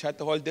CFA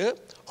charter holder,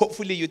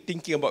 hopefully you're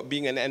thinking about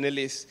being an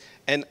analyst.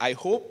 And I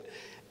hope,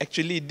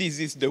 actually, this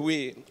is the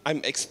way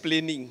I'm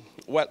explaining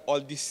what all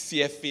these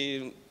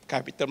CFA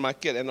capital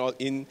market and all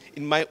in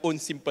my own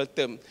simple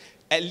term,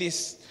 at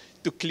least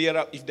to clear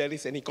up if there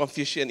is any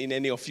confusion in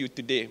any of you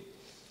today.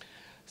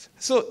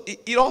 So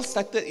it all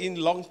started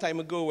in long time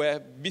ago where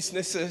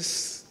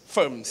businesses,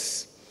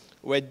 firms,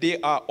 where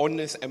they are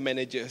owners and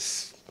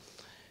managers.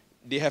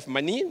 They have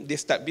money, they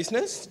start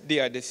business, they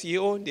are the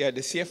CEO, they are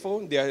the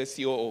CFO, they are the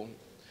COO.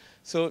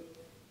 So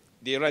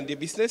they run their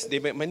business, they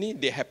make money,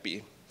 they're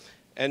happy.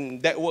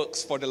 And that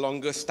works for the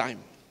longest time.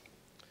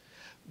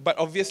 But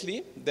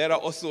obviously, there are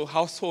also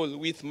households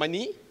with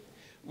money,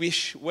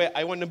 where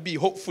I want to be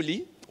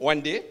hopefully one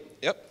day,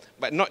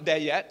 but not there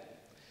yet.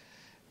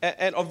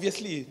 And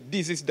obviously,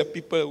 this is the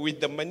people with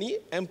the money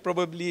and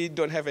probably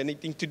don't have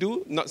anything to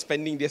do, not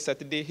spending their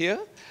Saturday here.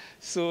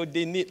 So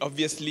they need,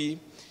 obviously,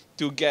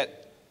 to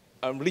get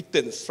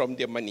returns from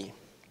their money.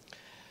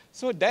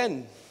 So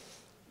then,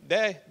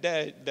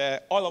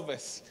 all of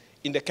us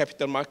in the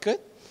capital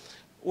market,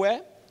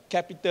 where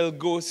capital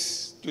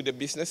goes to the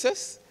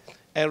businesses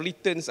and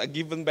returns are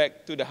given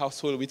back to the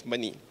household with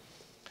money.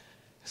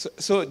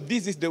 So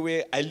this is the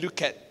way I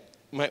look at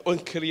my own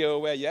career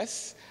where,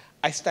 yes,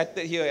 I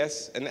started here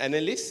as an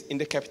analyst in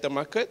the capital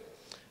market.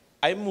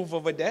 I move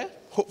over there,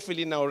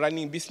 hopefully now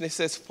running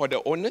businesses for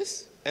the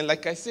owners. And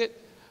like I said,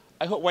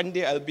 I hope one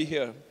day I'll be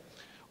here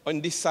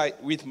on this side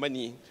with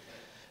money.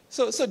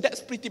 So that's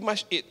pretty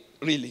much it,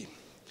 really.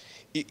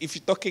 If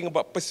you're talking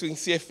about pursuing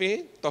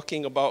CFA,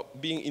 talking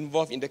about being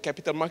involved in the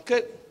capital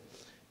market,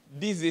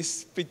 this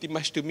is pretty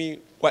much to me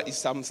what it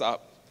sums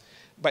up.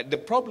 But the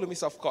problem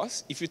is, of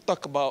course, if you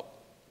talk about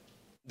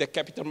the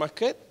capital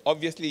market,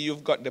 obviously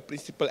you've got the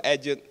principal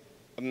agent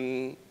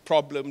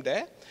problem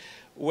there,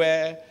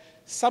 where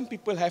some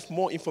people have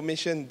more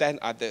information than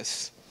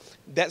others.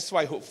 That's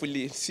why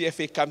hopefully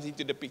CFA comes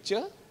into the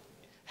picture,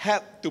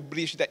 help to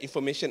bridge that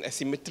information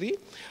asymmetry,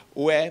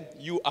 where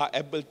you are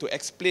able to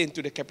explain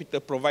to the capital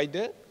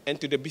provider and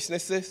to the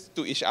businesses,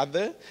 to each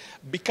other,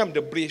 become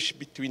the bridge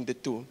between the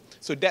two.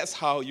 So that's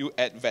how you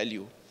add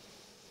value.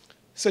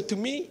 So to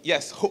me,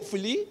 yes,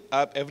 hopefully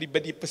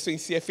everybody pursuing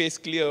CFA is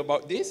clear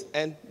about this,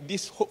 and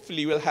this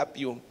hopefully will help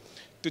you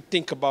to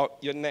think about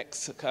your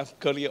next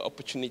career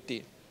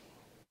opportunity.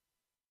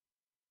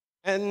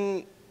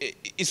 And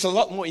it's a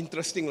lot more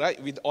interesting,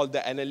 right, with all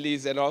the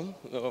analysts and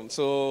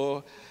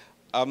all.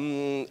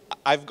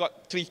 I've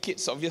got 3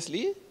 kids,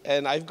 obviously,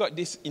 and I've got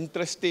this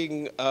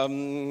interesting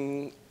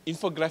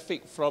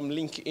infographic from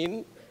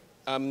LinkedIn.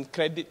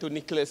 Credit to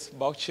Nicholas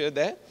Boucher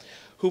there,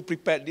 who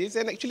prepared this,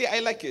 and actually I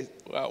like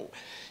it. Wow.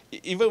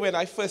 Even when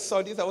I first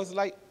saw this, I was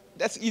like,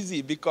 that's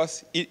easy,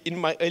 because in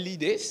my early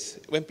days,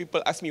 when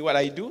people ask me what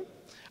I do,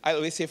 I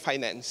always say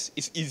finance.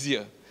 It's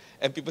easier.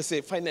 And people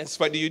say, finance,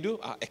 what do you do?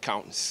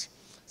 Accounts.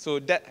 So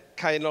that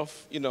kind of,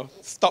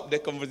 stopped the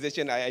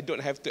conversation. I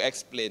don't have to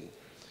explain.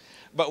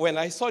 But when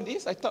I saw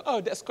this, I thought,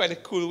 oh, that's quite a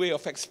cool way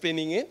of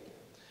explaining it.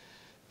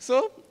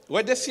 So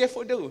what does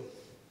CFO do?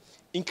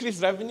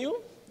 Increase revenue,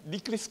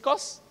 decrease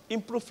costs,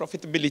 improve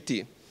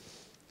profitability.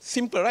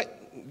 Simple, right?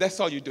 That's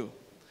all you do.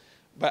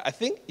 But I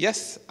think,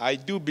 yes, I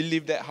do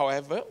believe that,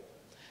 however,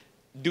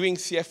 doing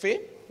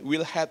CFA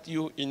will help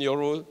you in your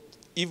role,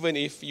 even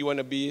if you want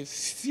to be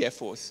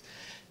CFOs.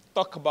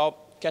 Talk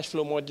about cash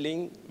flow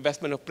modeling,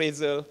 investment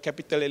appraisal,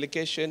 capital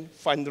allocation,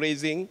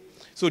 fundraising.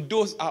 So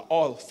those are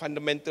all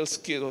fundamental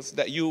skills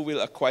that you will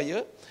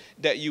acquire,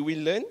 that you will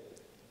learn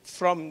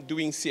from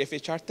doing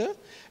CFA charter,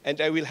 and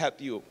that will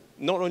help you,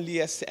 not only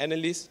as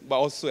analysts, but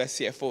also as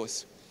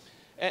CFOs.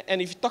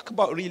 And if you talk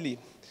about really,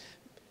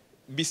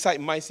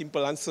 beside my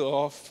simple answer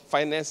of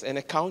finance and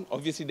account,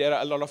 obviously there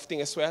are a lot of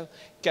things as well.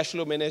 Cash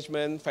flow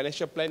management,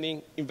 financial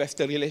planning,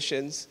 investor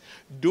relations.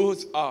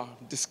 Those are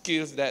the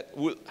skills that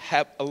will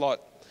help a lot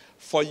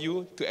for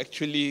you to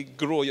actually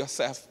grow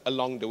yourself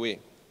along the way.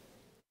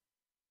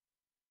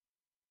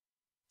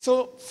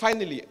 So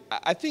finally,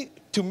 I think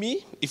to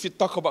me, if you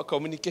talk about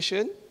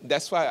communication,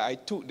 that's why I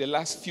took the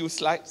last few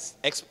slides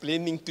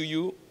explaining to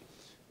you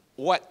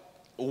what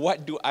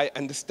do I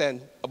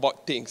understand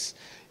about things.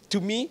 To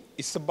me,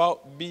 it's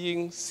about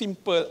being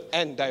simple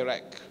and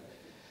direct.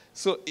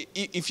 So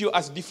if you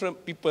ask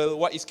different people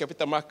what is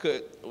capital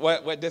market,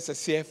 what does a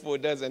CFO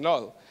does and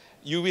all,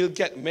 you will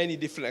get many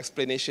different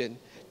explanations.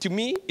 To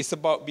me, it's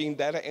about being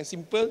direct and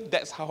simple.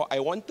 That's how I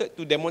wanted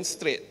to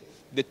demonstrate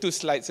the 2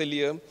 slides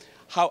earlier,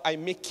 how I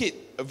make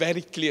it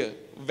very clear,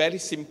 very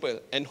simple,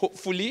 and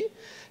hopefully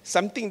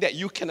something that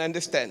you can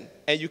understand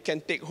and you can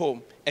take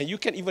home, and you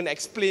can even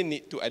explain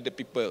it to other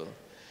people.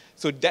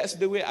 So that's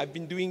the way I've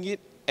been doing it.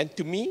 And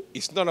to me,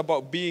 it's not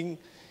about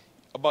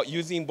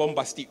using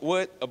bombastic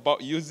words,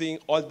 about using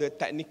all the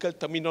technical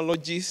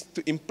terminologies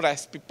to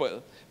impress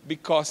people.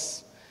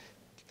 Because,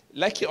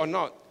 like it or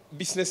not,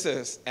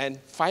 businesses and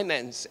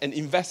finance and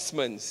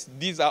investments,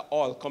 these are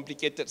all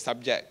complicated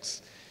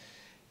subjects.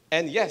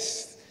 And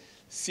yes,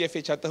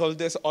 CFA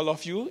charterholders, all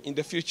of you in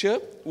the future,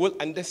 will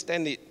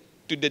understand it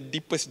to the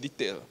deepest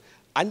detail.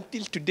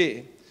 Until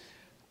today,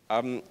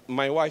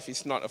 my wife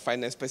is not a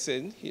finance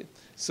person,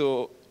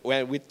 so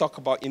when we talk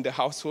about in the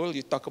household,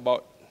 you talk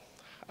about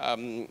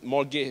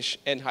mortgage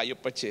and hire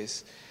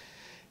purchase.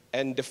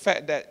 And the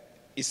fact that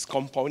is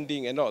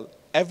compounding and all.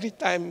 Every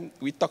time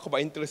we talk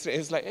about interest rate,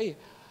 it's like, hey,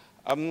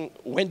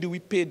 when do we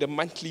pay the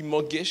monthly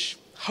mortgage?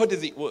 How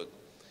does it work?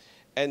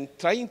 And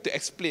trying to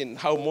explain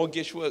how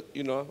mortgage work,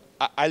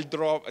 I'll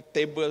draw a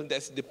table,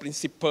 that's the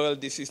principal,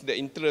 this is the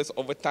interest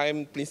over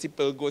time,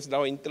 principal goes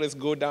down, interest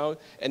go down,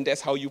 and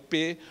that's how you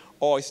pay.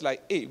 Or it's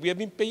like, hey, we have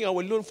been paying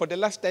our loan for the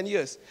last 10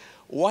 years.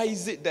 Why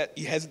is it that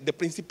the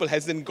principal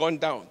hasn't gone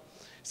down?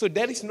 So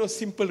there is no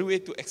simple way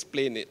to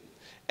explain it.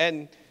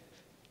 And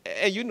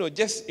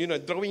just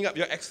drawing up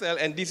your Excel,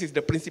 and this is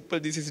the principal,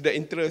 this is the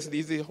interest,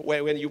 this is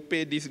when you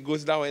pay, this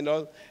goes down and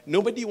all.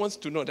 Nobody wants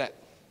to know that.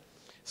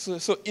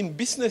 So in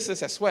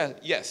businesses as well,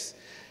 yes,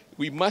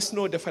 we must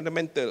know the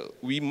fundamental.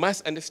 We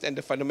must understand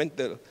the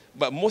fundamental.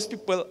 But most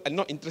people are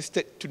not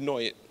interested to know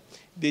it.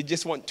 They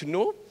just want to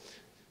know.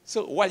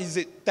 So what is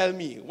it? Tell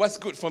me. What's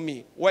good for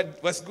me?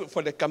 What's good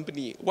for the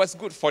company? What's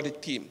good for the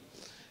team?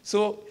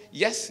 So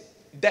yes,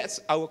 that's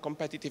our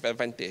competitive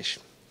advantage.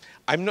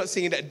 I'm not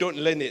saying that don't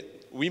learn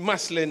it. We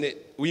must learn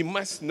it. We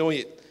must know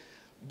it.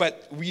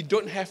 But we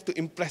don't have to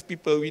impress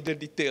people with the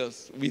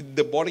details, with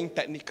the boring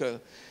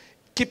technical.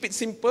 Keep it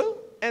simple.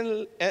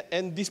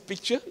 And this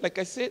picture, like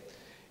I said,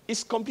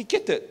 is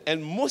complicated.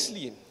 And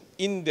mostly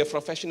in the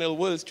professional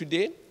world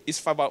today,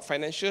 it's about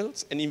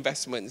financials and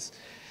investments.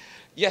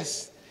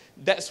 Yes,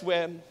 that's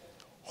where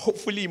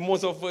hopefully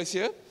most of us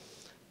here,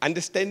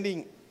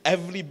 understanding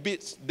every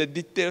bit, the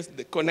details,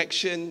 the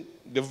connection,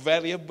 the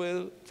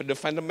variable, the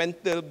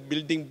fundamental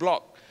building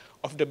block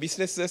of the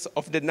businesses,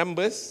 of the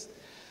numbers.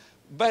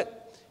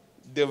 But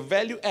the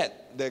value add,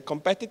 the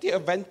competitive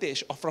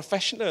advantage of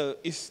professional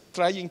is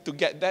trying to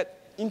get that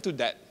into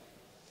that.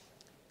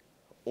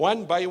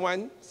 One by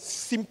one,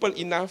 simple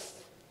enough,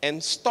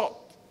 and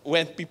stop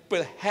when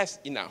people has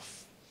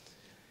enough.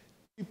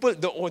 People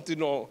don't want to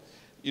know,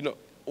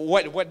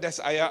 what does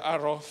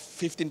IRR of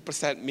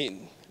 15%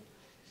 mean?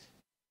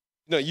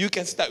 You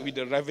can start with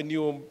the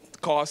revenue,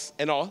 cost,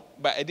 and all,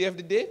 but at the end of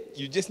the day,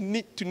 you just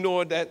need to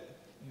know that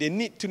they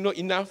need to know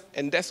enough,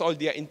 and that's all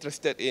they are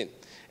interested in.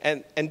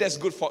 And that's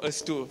good for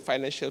us too,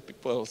 financial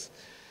people.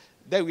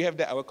 Then we have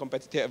our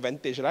competitive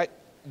advantage, right?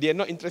 They are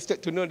not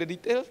interested to know the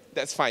details,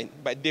 that's fine,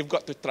 but they've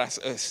got to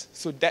trust us.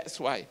 So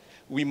that's why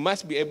we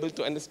must be able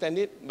to understand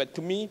it. But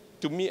to me,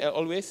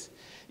 always,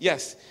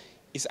 yes,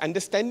 it's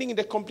understanding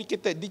the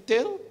complicated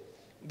detail,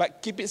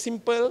 but keep it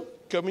simple,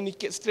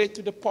 communicate straight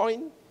to the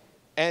point,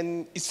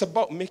 and it's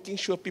about making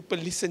sure people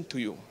listen to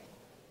you.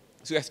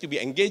 So it has to be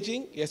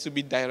engaging, it has to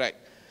be direct.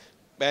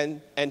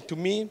 And to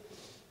me,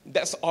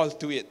 that's all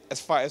to it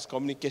as far as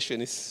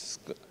communication is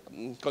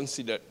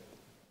considered.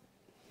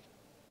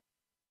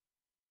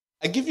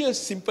 I give you a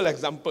simple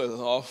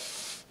example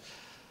of,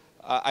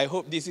 I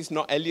hope this is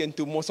not alien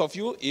to most of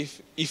you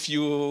if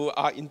you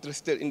are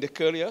interested in the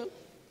career.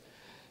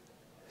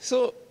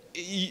 So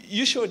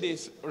you show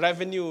this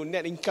revenue,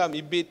 net income,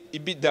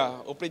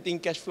 EBITDA, operating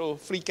cash flow,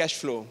 free cash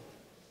flow.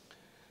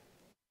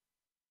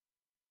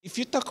 If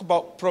you talk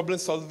about problem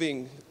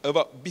solving,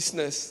 about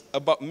business,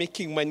 about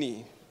making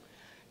money,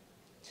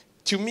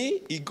 to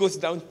me, it goes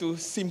down to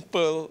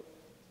simple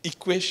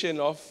equation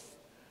of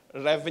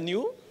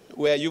revenue,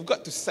 where you've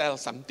got to sell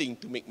something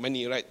to make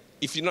money, right?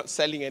 If you're not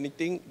selling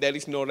anything, there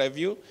is no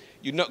revenue,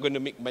 you're not going to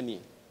make money.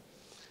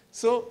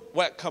 So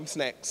what comes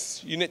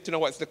next? You need to know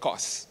what's the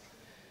cost.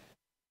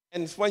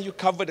 And when you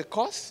cover the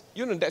cost,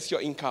 that's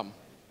your income,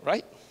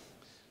 right?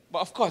 But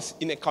of course,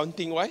 in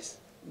accounting-wise,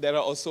 there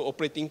are also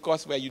operating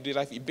costs where you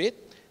derive EBIT,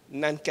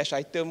 non-cash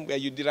item where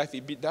you derive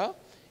EBITDA,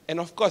 and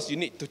of course, you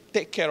need to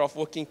take care of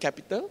working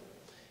capital,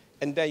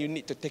 and then you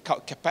need to take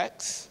out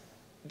capex.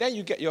 Then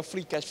you get your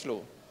free cash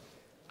flow.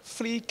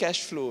 Free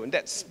cash flow, and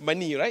that's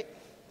money, right?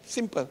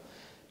 Simple.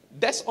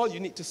 That's all you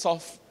need to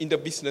solve in the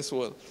business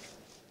world.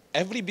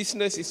 Every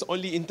business is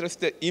only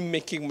interested in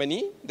making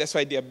money. That's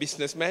why they are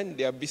businessmen,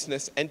 they are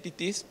business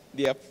entities,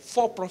 they are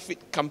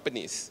for-profit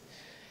companies.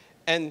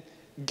 And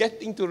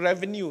getting to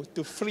revenue,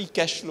 to free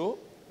cash flow,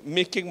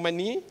 making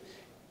money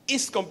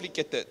is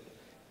complicated.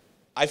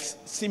 I've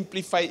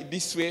simplified it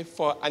this way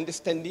for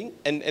understanding,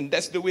 and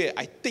that's the way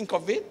I think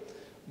of it.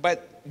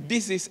 But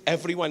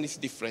everyone is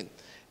different.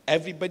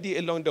 Everybody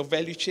along the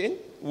value chain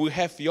will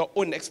have your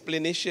own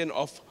explanation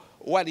of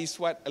what is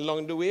what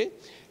along the way.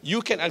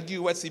 You can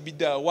argue what's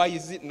EBITDA, why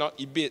is it not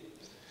EBIT?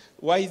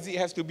 Why does it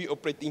have to be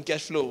operating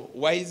cash flow?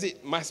 Why is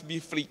it must be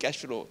free cash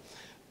flow?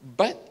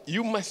 But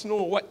you must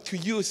know what to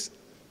use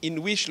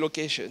in which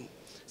location.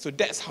 So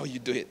that's how you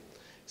do it.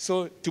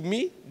 So to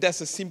me,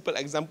 that's a simple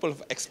example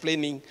of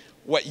explaining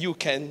what you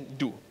can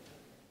do.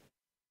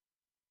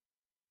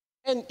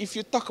 And if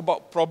you talk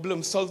about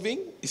problem solving,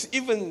 it's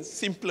even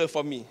simpler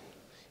for me.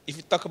 If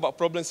you talk about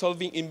problem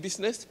solving in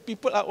business,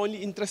 people are only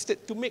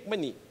interested to make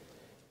money.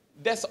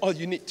 That's all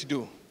you need to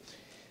do.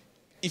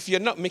 If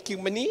you're not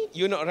making money,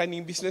 you're not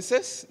running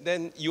businesses,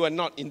 then you are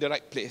not in the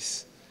right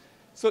place.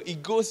 So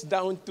it goes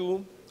down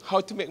to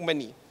how to make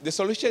money. The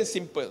solution is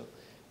simple.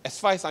 As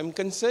far as I'm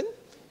concerned,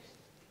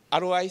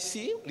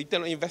 ROIC,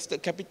 return on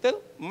invested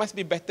capital, must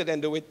be better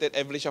than the weighted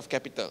average of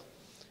capital.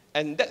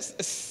 And that's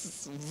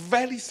a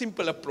very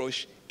simple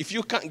approach. If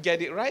you can't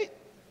get it right,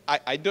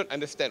 I don't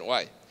understand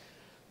why.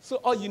 So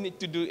all you need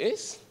to do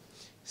is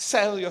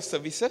sell your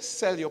services,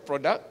 sell your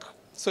product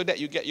so that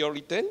you get your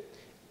return,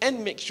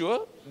 and make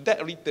sure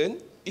that return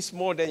is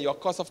more than your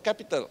cost of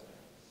capital.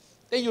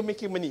 Then you're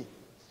making money.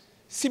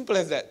 Simple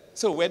as that.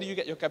 So where do you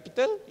get your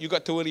capital? You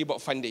got to worry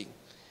about funding.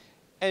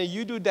 And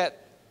you do that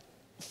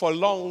for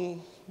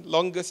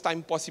longest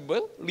time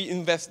possible,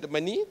 reinvest the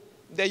money,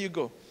 there you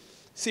go.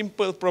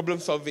 Simple problem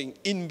solving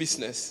in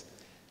business.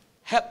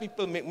 Help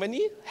people make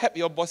money, help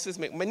your bosses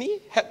make money,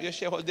 help your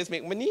shareholders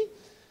make money,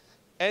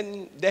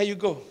 and there you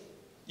go.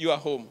 You are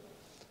home.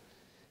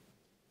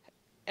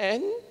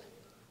 And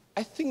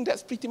I think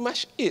that's pretty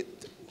much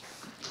it.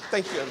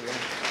 Thank you,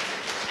 everyone.